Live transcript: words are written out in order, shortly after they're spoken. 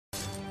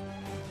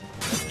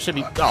Should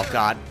be... Oh,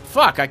 God.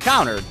 Fuck, I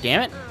countered.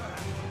 Damn it.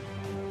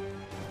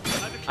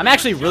 I'm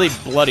actually really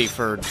bloody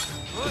for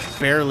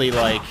barely,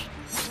 like,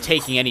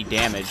 taking any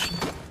damage.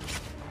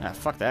 Ah,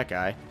 fuck that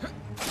guy.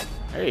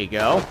 There you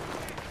go.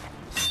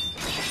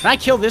 Can I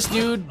kill this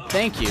dude?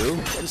 Thank you.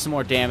 Get some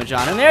more damage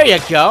on him. There you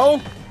go.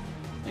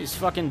 He's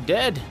fucking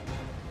dead.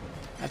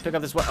 I pick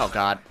up this one. Oh,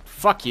 God.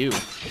 Fuck you.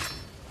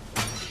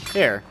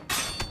 Here.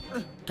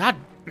 God.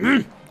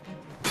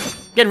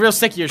 Getting real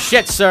sick of your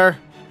shit, sir.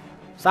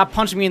 Stop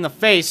punching me in the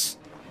face.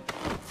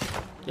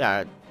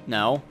 Yeah,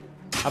 no.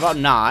 How about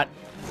not?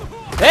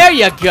 There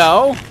you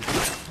go.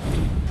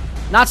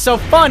 Not so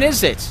fun,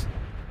 is it?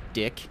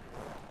 Dick.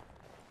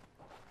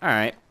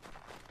 Alright.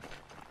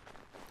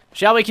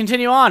 Shall we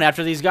continue on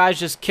after these guys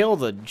just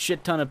killed a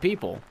shit ton of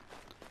people?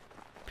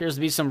 Appears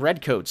to be some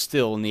redcoats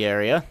still in the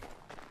area.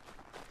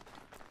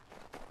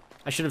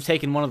 I should have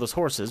taken one of those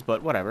horses,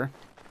 but whatever.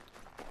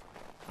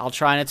 I'll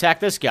try and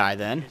attack this guy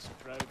then.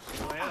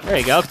 There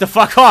you go. Get the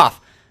fuck off.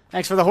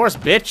 Thanks for the horse,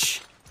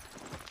 bitch.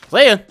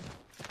 See ya.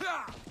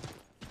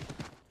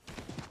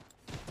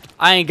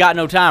 I ain't got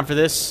no time for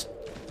this.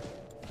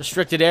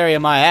 Restricted area,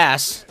 my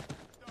ass.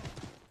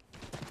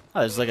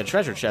 Oh, there's like a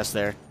treasure chest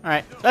there.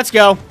 Alright, let's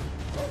go.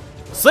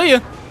 See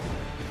ya.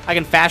 I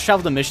can fast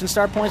travel to mission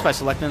start points by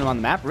selecting them on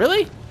the map.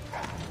 Really?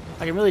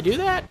 I can really do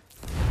that?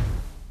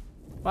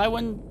 Why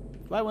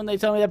wouldn't they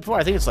tell me that before?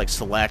 I think it's like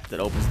select that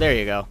opens. There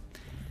you go.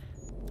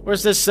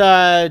 Where's this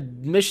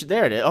mission?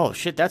 There it is. Oh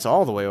shit, that's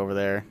all the way over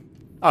there.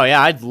 Oh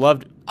yeah, I'd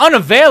love to...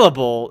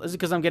 Unavailable! Is it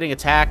because I'm getting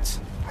attacked?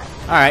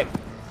 Alright.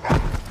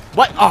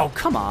 What? Oh,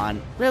 come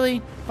on.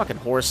 Really? Fucking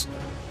horse.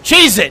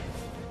 Cheese it!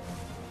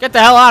 Get the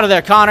hell out of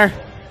there, Connor.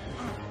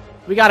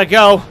 We gotta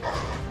go.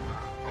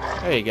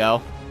 There you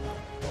go.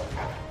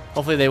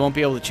 Hopefully they won't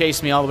be able to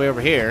chase me all the way over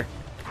here.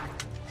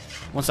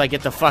 Once I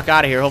get the fuck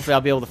out of here, hopefully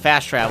I'll be able to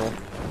fast travel.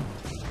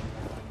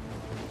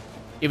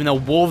 Even though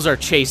wolves are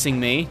chasing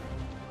me.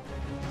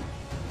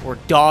 Or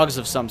dogs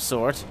of some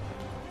sort.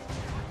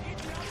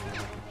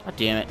 God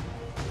damn it.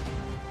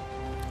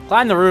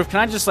 Climb the roof.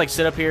 Can I just, like,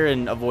 sit up here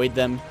and avoid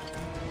them?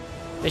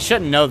 They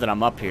shouldn't know that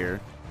I'm up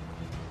here.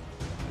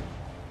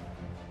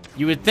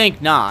 You would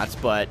think not,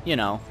 but, you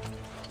know.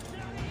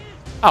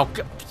 Oh,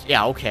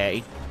 yeah,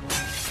 okay.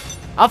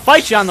 I'll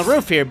fight you on the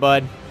roof here,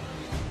 bud.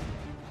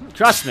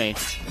 Trust me.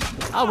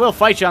 I will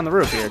fight you on the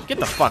roof here. Get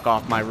the fuck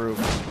off my roof.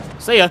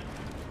 See ya.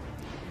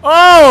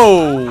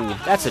 Oh!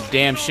 That's a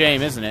damn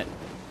shame, isn't it?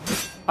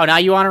 Oh, now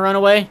you want to run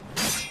away?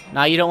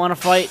 Now you don't want to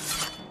fight?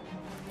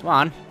 Come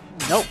on.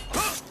 Nope.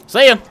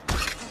 See ya.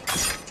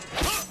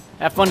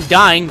 Have fun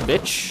dying,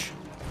 bitch.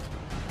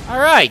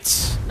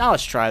 Alright. Now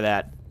let's try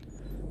that.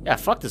 Yeah,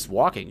 fuck this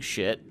walking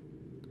shit.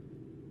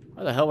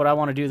 Why the hell would I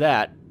want to do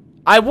that?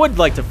 I would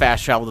like to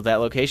fast travel to that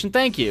location.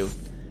 Thank you.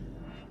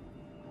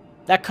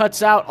 That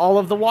cuts out all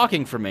of the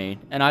walking for me,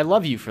 and I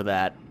love you for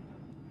that.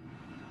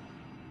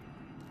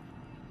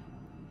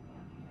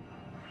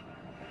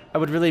 I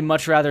would really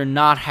much rather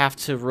not have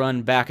to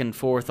run back and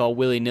forth all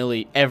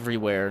willy-nilly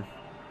everywhere.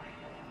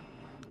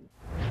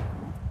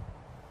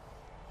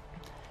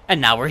 And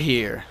now we're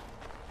here.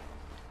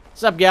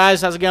 What's up,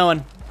 guys? How's it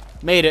going?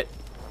 Made it.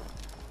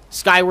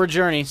 Skyward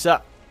Journey.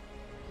 Sup?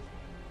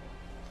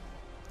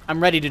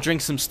 I'm ready to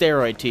drink some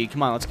steroid tea.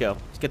 Come on, let's go.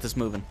 Let's get this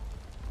moving.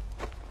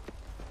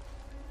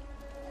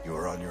 You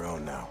are on your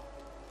own now.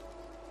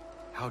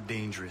 How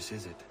dangerous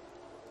is it?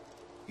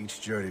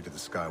 Each journey to the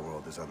sky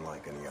world is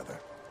unlike any other.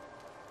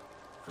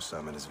 For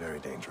some, it is very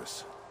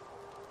dangerous.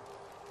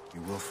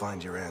 You will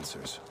find your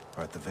answers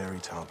are at the very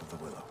top of the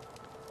willow.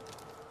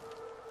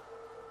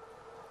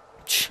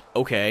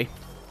 Okay.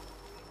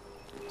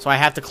 So I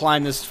have to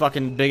climb this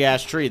fucking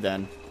big-ass tree,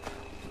 then.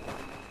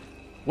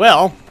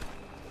 Well,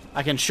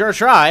 I can sure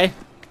try.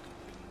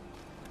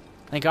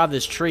 Thank God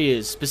this tree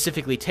is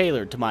specifically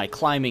tailored to my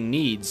climbing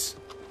needs.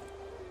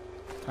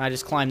 Can I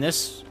just climb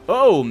this?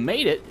 Oh,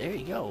 made it. There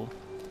you go.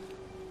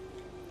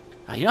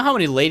 You know how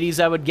many ladies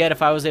I would get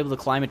if I was able to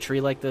climb a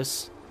tree like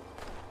this?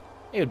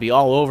 They would be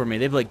all over me.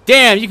 They'd be like,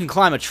 damn, you can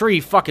climb a tree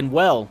fucking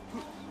well.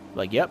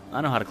 Like, yep,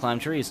 I know how to climb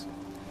trees.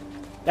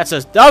 That's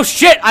a... Oh,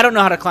 shit! I don't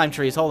know how to climb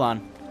trees. Hold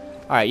on.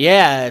 Alright,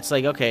 yeah, it's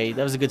like, okay,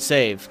 that was a good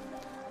save.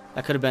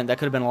 That could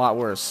have been a lot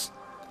worse.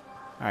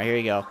 Alright, here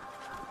you go.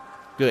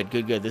 Good,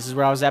 good, good. This is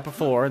where I was at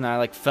before, and then I,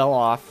 like, fell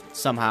off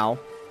somehow.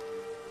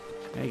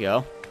 There you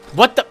go.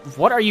 What the...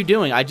 What are you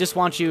doing? I just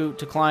want you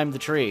to climb the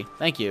tree.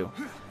 Thank you.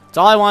 That's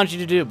all I wanted you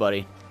to do,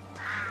 buddy.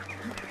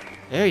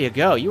 There you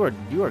go. You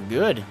are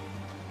good.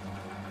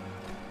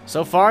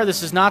 So far,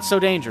 this is not so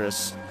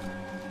dangerous.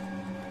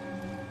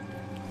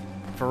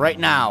 For right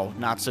now,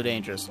 not so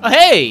dangerous. Oh,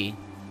 hey!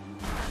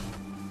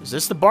 Is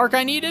this the bark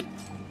I needed?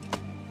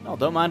 No,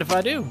 don't mind if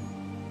I do.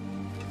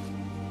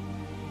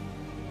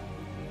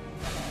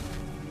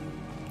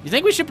 You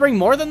think we should bring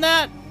more than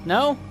that?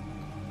 No?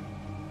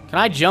 Can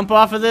I jump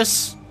off of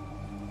this?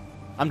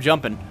 I'm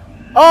jumping.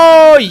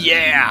 Oh,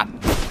 yeah!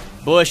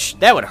 Bush.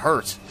 That would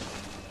hurt.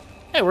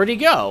 Hey, where'd he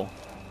go?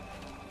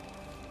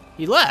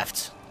 He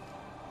left.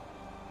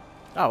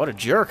 Oh, what a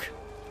jerk.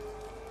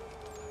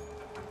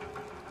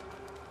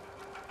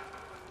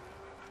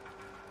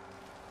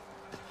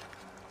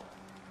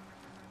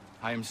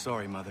 I am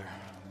sorry, Mother.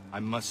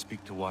 I must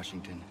speak to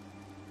Washington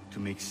to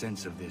make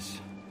sense of this.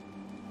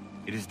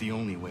 It is the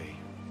only way.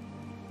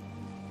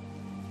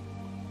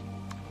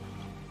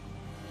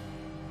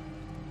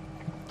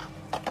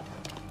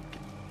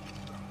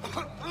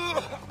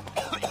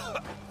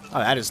 Oh,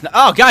 that is not.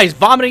 Oh, God, he's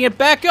vomiting it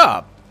back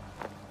up.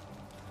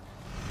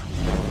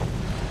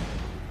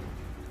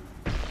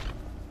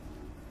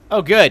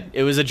 Oh, good.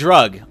 It was a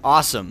drug.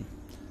 Awesome.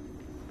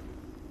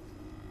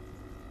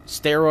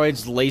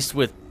 Steroids laced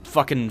with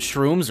fucking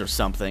shrooms or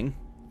something.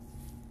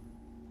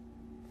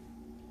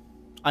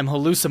 I'm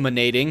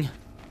hallucinating.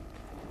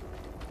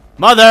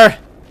 Mother!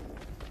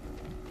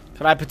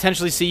 Could I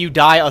potentially see you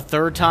die a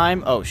third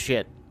time? Oh,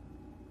 shit.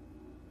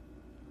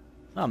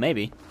 Oh,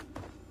 maybe.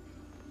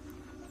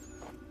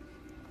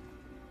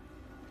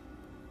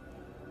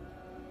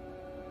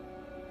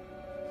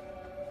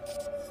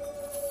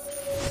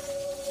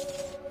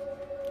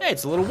 Hey,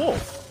 it's a little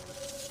wolf.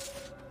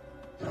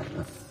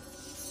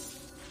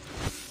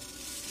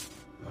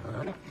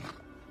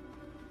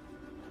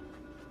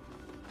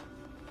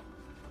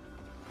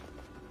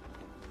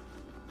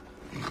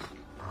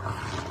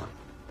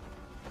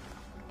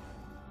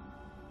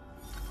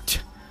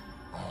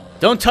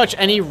 Don't touch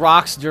any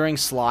rocks during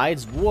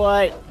slides.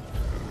 What?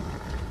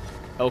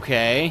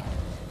 Okay.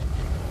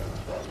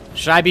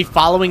 Should I be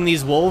following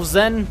these wolves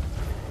then?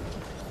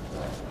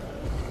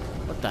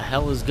 What the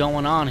hell is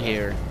going on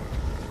here?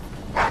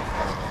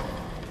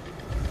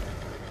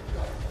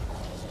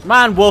 Come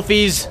on,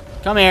 wolfies.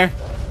 Come here.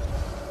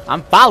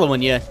 I'm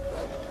following you.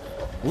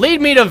 Lead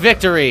me to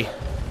victory,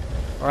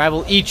 or I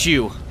will eat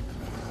you.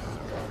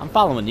 I'm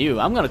following you.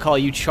 I'm gonna call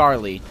you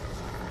Charlie.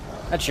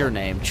 That's your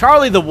name.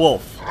 Charlie the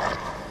Wolf.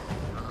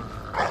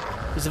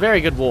 He's a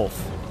very good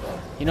wolf.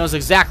 He knows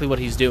exactly what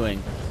he's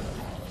doing.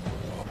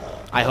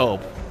 I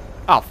hope.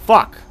 Oh,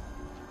 fuck.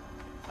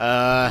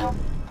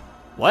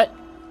 What?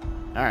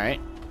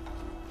 Alright.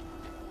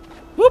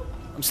 Whoop!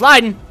 I'm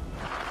sliding.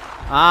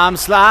 I'm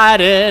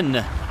sliding.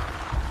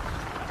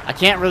 I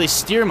can't really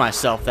steer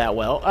myself that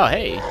well. Oh,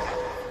 hey.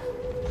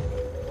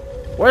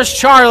 Where's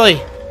Charlie?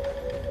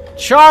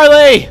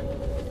 Charlie!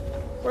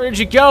 Where did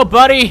you go,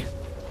 buddy?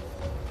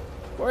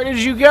 Where did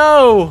you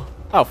go?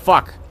 Oh,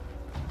 fuck.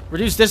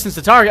 Reduce distance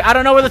to target. I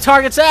don't know where the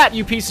target's at,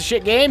 you piece of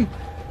shit game.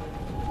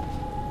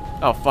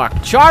 Oh,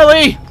 fuck.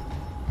 Charlie!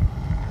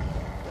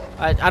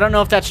 I don't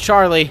know if that's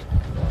Charlie.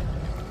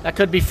 That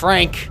could be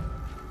Frank.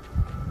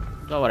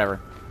 Oh, whatever.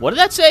 What did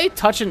that say?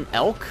 Touch an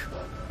elk?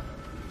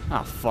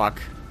 Oh,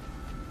 fuck.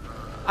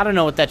 I don't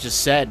know what that just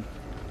said.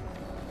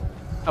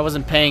 I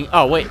wasn't paying...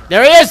 Oh, wait.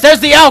 There he is! There's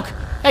the elk!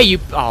 Hey, you...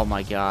 Oh,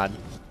 my God.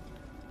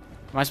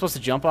 Am I supposed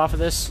to jump off of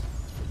this?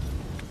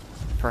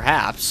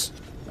 Perhaps.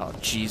 Oh,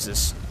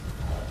 Jesus.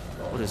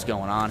 What is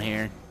going on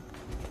here?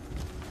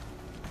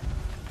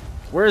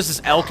 Where is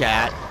this elk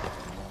at?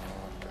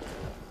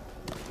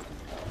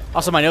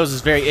 Also, my nose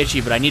is very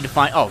itchy, but I need to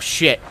find... Oh,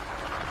 shit.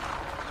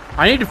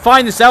 I need to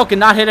find this elk and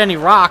not hit any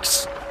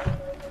rocks.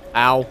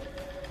 Ow.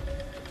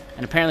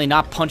 And apparently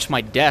not punch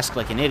my desk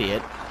like an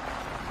idiot.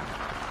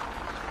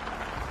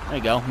 There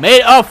you go. Made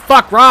it. Oh,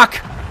 fuck. Rock.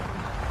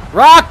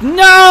 Rock.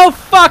 No.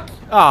 Fuck.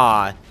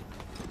 Aw. Oh,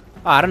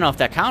 I don't know if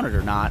that counted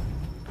or not.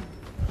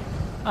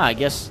 Oh, I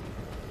guess...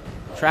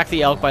 Track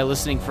the elk by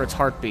listening for its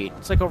heartbeat.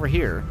 It's like over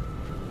here.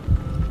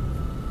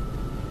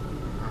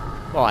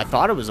 Well, I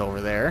thought it was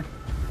over there.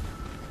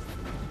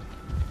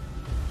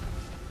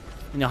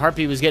 And the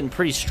heartbeat was getting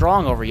pretty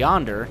strong over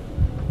yonder.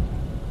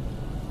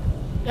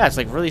 Yeah, it's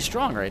like really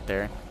strong right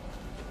there.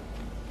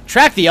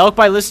 Track the elk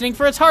by listening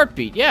for its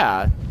heartbeat.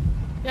 Yeah.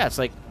 Yeah, it's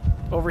like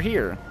over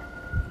here.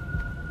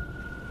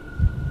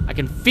 I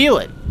can feel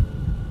it.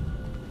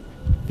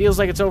 Feels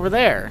like it's over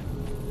there.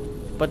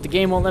 But the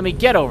game won't let me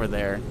get over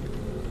there.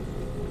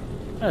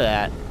 Look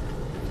at that.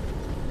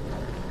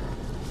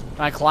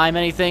 Can I climb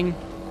anything?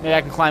 Maybe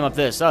I can climb up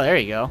this. Oh, there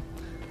you go.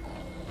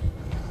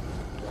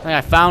 I think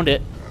I found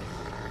it.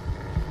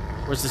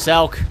 Where's this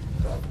elk?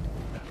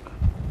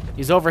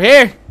 He's over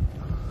here.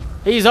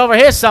 He's over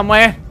here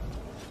somewhere.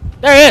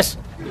 There he is.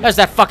 There's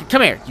that fucking...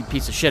 Come here, you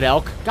piece of shit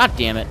elk. God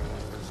damn it.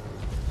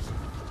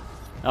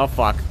 Oh,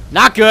 fuck.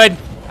 Not good.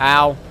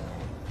 Ow.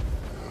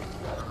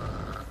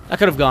 That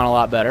could have gone a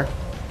lot better.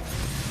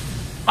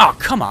 Oh,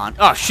 come on.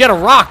 Oh, shit, a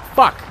rock.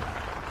 Fuck.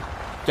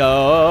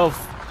 Go.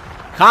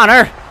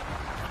 Connor.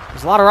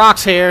 There's a lot of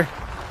rocks here.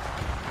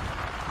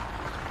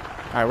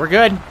 Alright, we're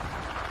good.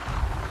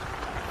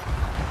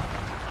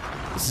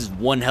 This is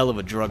one hell of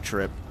a drug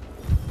trip.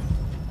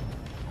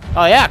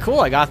 Oh, yeah, cool.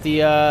 I got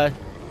the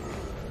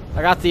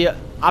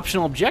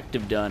optional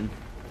objective done.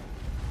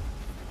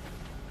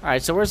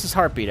 Alright, so where's this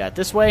heartbeat at?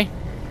 This way?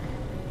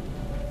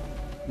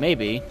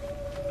 Maybe.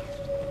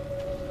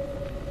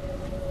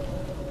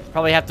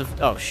 Probably have to...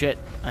 Oh, shit.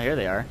 Oh, here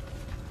they are.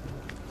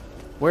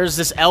 Where's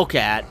this elk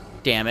at?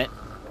 Damn it.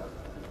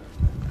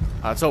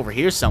 Oh, it's over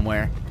here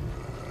somewhere.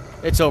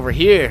 It's over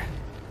here.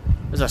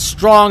 There's a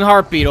strong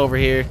heartbeat over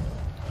here.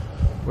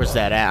 Where's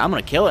that at? I'm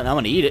gonna kill it and I'm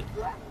gonna eat it.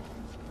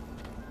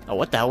 Oh,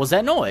 what the hell was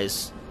that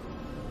noise?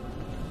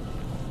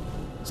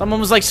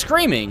 Someone was like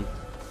screaming.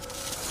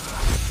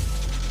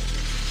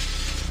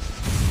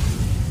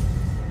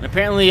 And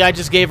apparently I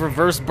just gave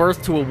reverse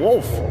birth to a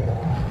wolf.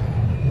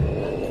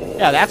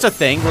 Yeah, that's a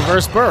thing.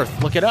 Reverse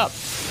birth. Look it up.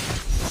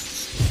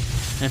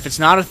 And if it's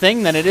not a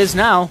thing, then it is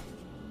now.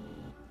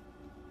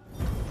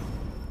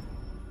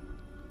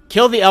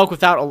 Kill the elk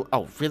without...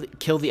 Oh, really?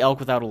 Kill the elk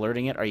without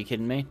alerting it? Are you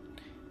kidding me?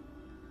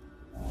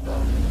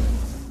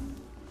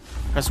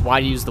 Press Y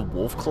to use the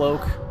wolf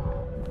cloak.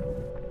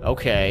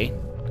 Okay.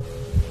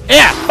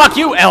 Yeah! Fuck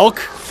you,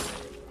 elk!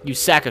 You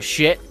sack of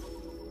shit.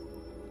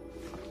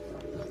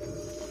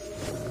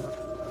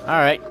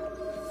 Alright.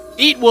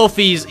 Eat,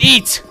 wolfies!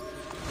 Eat!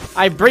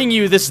 I bring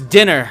you this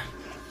dinner.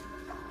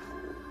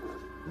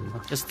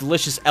 This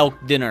delicious elk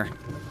dinner.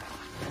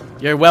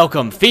 You're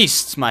welcome.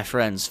 Feast, my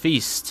friends.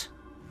 Feast.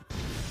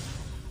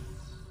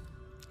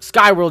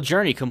 Skyworld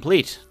journey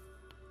complete.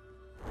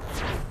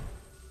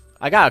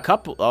 I got a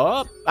couple...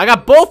 Oh, I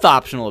got both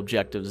optional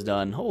objectives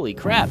done. Holy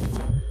crap.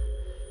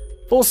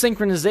 Full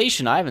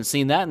synchronization. I haven't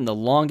seen that in the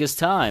longest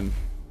time.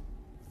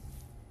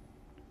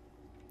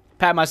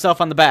 Pat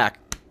myself on the back.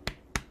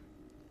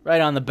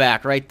 Right on the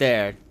back. Right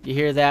there. You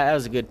hear that? That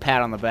was a good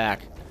pat on the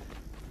back.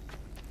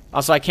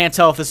 Also, I can't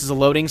tell if this is a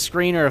loading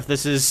screen or if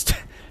this is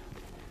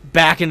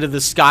back into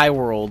the sky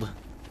world.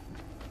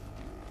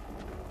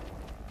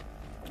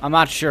 I'm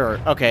not sure.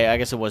 Okay, I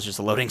guess it was just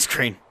a loading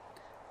screen.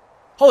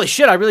 Holy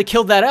shit, I really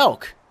killed that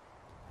elk.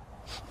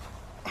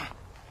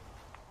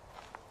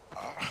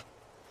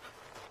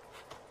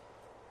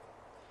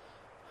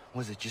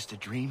 Was it just a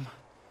dream?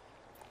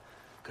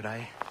 Could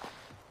I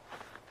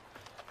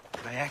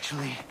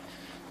actually...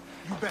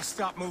 You best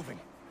stop moving.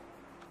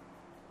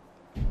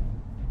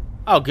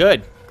 Oh,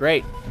 good.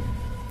 Great.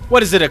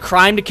 What is it, a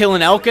crime to kill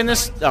an elk in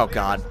this? Oh,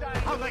 God.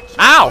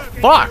 Ow,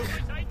 fuck.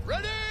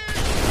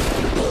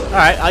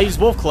 Alright, I'll use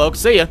wolf cloak.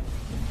 See ya.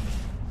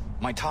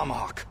 My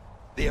tomahawk.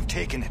 They have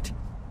taken it.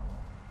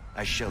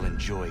 I shall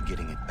enjoy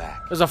getting it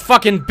back. There's a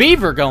fucking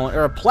beaver going,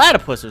 or a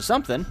platypus or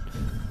something.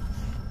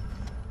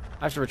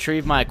 I have to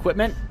retrieve my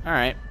equipment?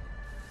 Alright.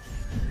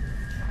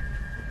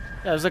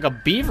 Yeah, there's like a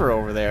beaver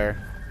over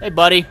there. Hey,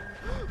 buddy.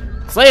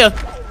 See ya.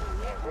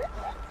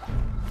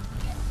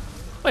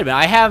 Wait a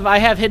minute, I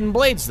have hidden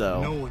blades,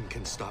 though. No one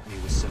can stop me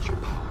with such a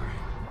power.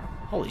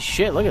 Holy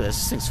shit, look at this.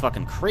 This thing's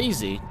fucking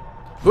crazy.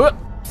 Whoop.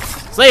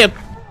 See ya.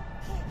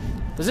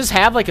 Does this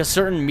have, like, a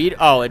certain meter?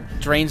 Oh, it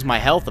drains my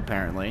health,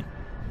 apparently.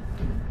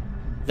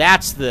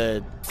 That's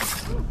the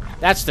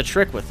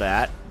trick with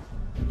that.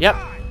 Yep.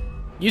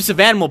 Use of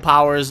animal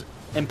powers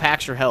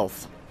impacts your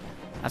health.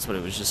 That's what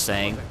it was just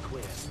saying.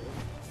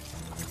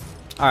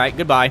 Alright,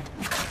 goodbye.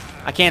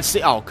 I can't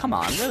see. Oh, come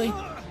on, really?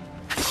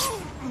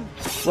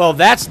 Well,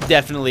 that's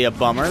definitely a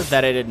bummer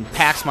that it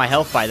impacts my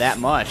health by that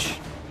much.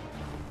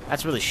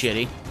 That's really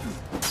shitty.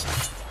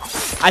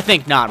 I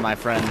think not, my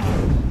friend.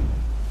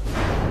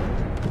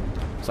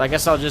 So I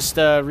guess I'll just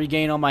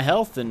regain all my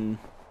health and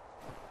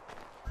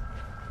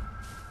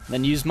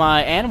then use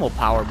my animal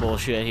power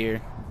bullshit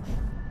here.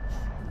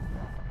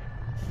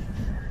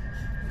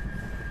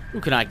 Who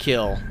can I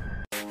kill?